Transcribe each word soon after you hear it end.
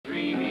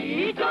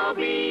I'll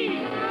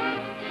be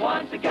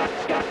once again.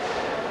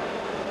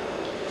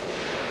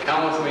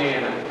 Come with me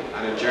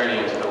on a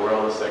journey into the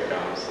world of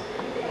sitcoms.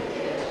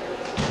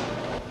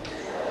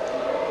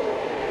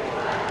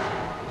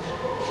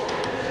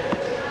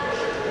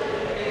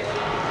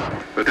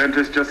 The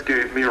dentist just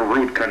gave me a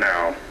root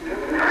canal.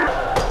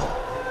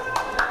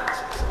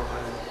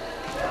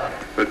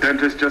 The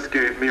dentist just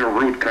gave me a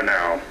root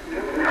canal.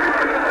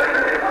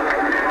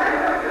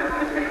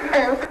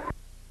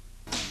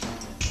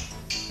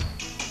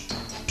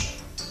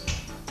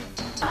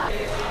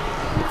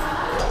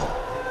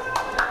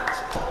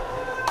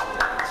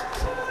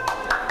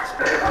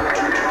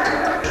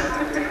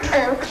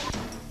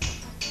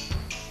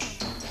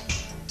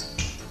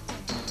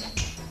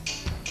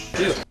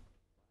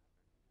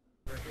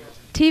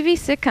 TV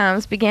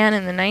sitcoms began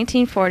in the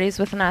 1940s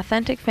with an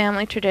authentic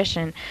family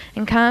tradition,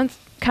 and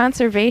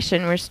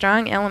conservation were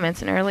strong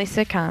elements in early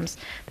sitcoms.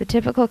 The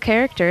typical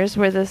characters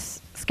were the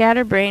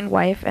scatterbrained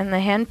wife and the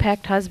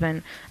hen-pecked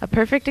husband. A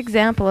perfect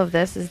example of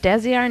this is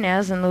Desi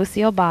Arnaz and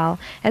Lucille Ball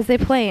as they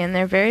play in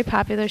their very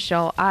popular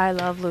show, I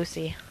Love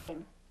Lucy.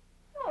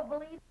 Oh,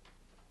 believe.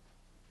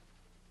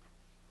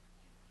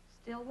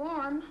 Still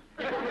warm.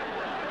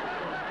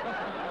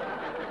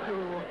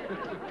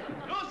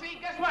 Lucy,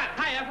 guess what?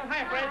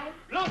 Hi, Fred. Hi.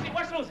 Lucy,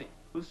 what's Lucy?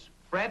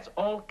 Fred's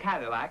old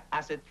Cadillac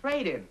as a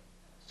trade-in.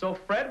 So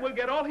Fred will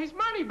get all his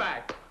money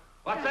back.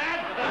 What's that?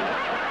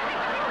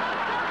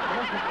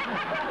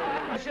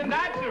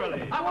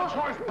 Naturally. How much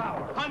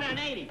horsepower?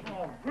 180.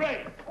 Oh,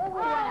 great.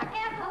 Oh,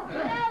 Ethel,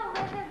 no,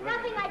 there's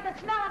nothing like the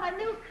smell of a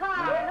new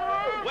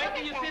car. Wait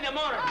till you see the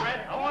motor,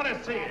 Fred. I want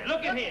to see it.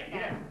 Look in here.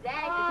 Yeah.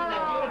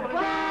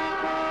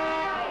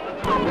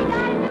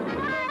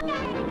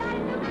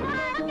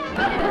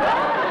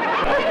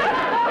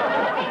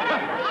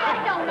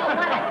 I don't know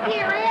what a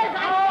deer is.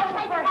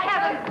 For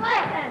heaven's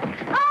sake.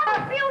 Oh, a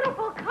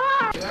beautiful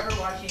car.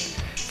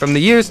 From the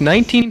years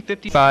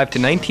 1955 to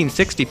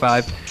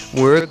 1965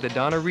 were the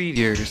Donna Reed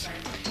years,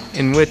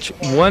 in which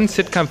one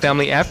sitcom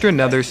family after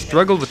another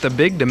struggled with the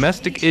big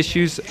domestic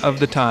issues of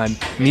the time: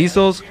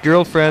 measles,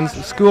 girlfriends,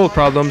 school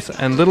problems,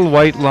 and little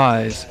white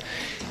lies.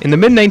 In the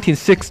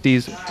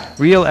mid-1960s,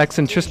 real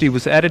eccentricity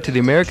was added to the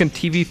American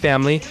TV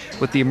family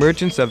with the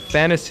emergence of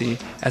fantasy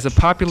as a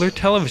popular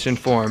television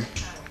form.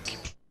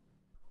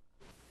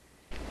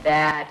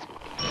 That's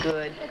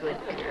good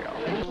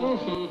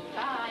girl.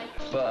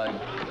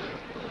 Bud.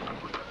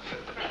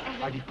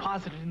 Are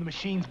deposited in the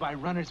machines by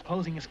runners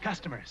posing as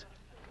customers.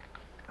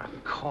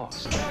 Of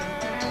course. A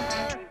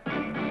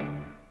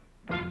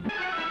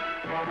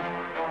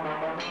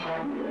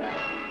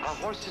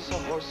horse is a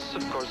horse,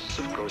 of course,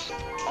 of course.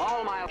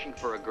 All my looking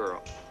for a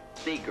girl.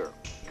 The girl.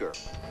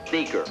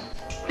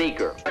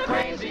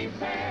 Crazy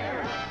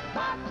pair,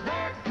 but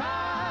they're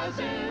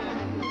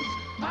cousins,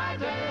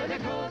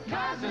 identical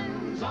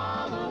cousins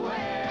all the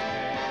way.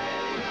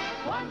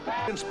 One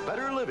pair. It's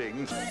better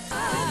living.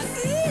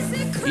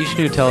 Each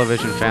new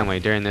television family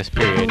during this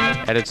period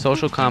added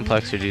social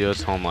complexity to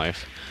its home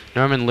life.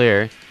 Norman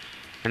Lear,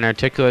 an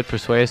articulate,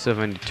 persuasive,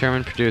 and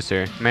determined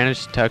producer,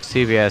 managed to talk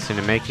CBS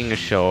into making a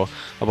show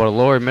about a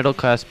lower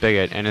middle-class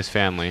bigot and his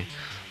family.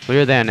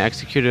 Lear then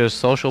executed a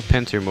social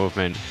pincer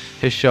movement.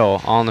 His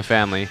show, All in the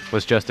Family,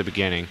 was just the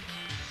beginning.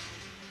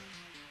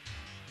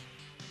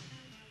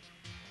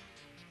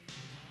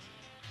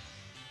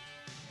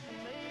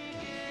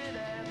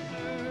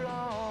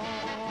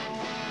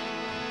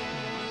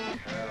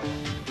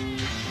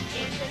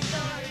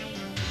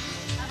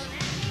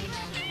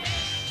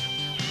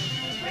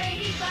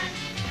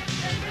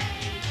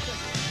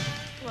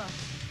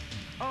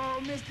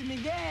 Oh, Mr.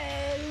 Miguel.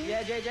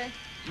 Yeah, JJ?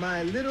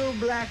 My little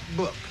black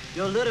book.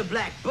 Your little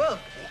black book?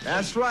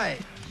 That's right.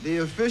 The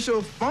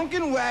official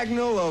Funkin'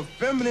 Wagnall of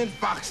feminine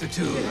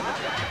foxitude.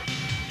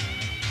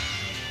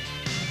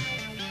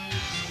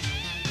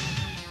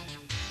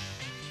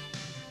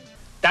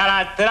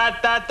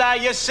 Da-da-da-da-da,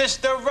 your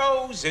sister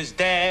Rose is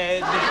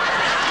dead.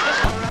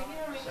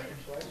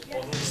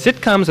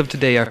 Sitcoms of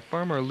today are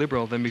far more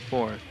liberal than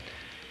before.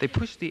 They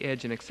push the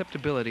edge in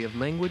acceptability of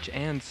language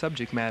and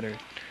subject matter.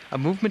 A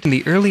movement in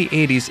the early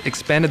 80s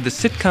expanded the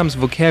sitcom's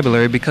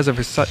vocabulary because of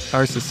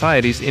our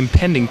society's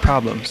impending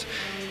problems.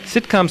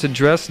 Sitcoms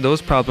address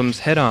those problems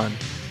head-on.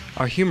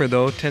 Our humor,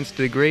 though, tends to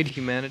degrade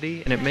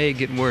humanity, and it may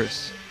get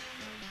worse.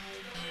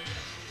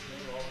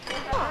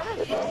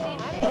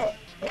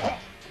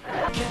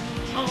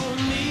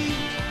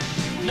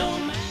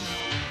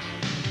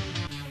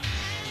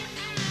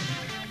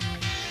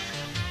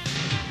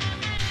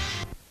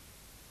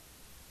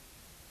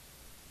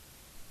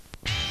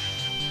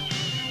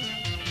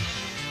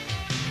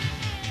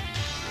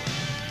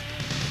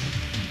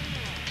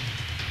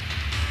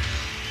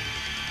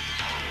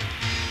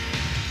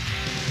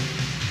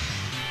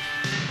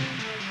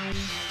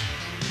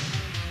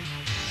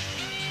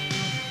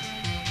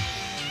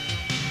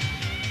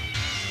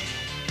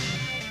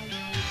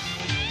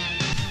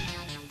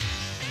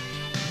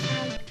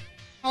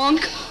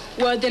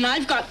 Well, then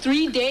I've got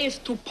 3 days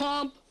to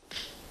pump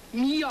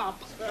me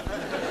up.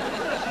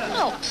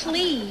 Oh,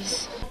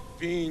 please.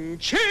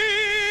 Vinci!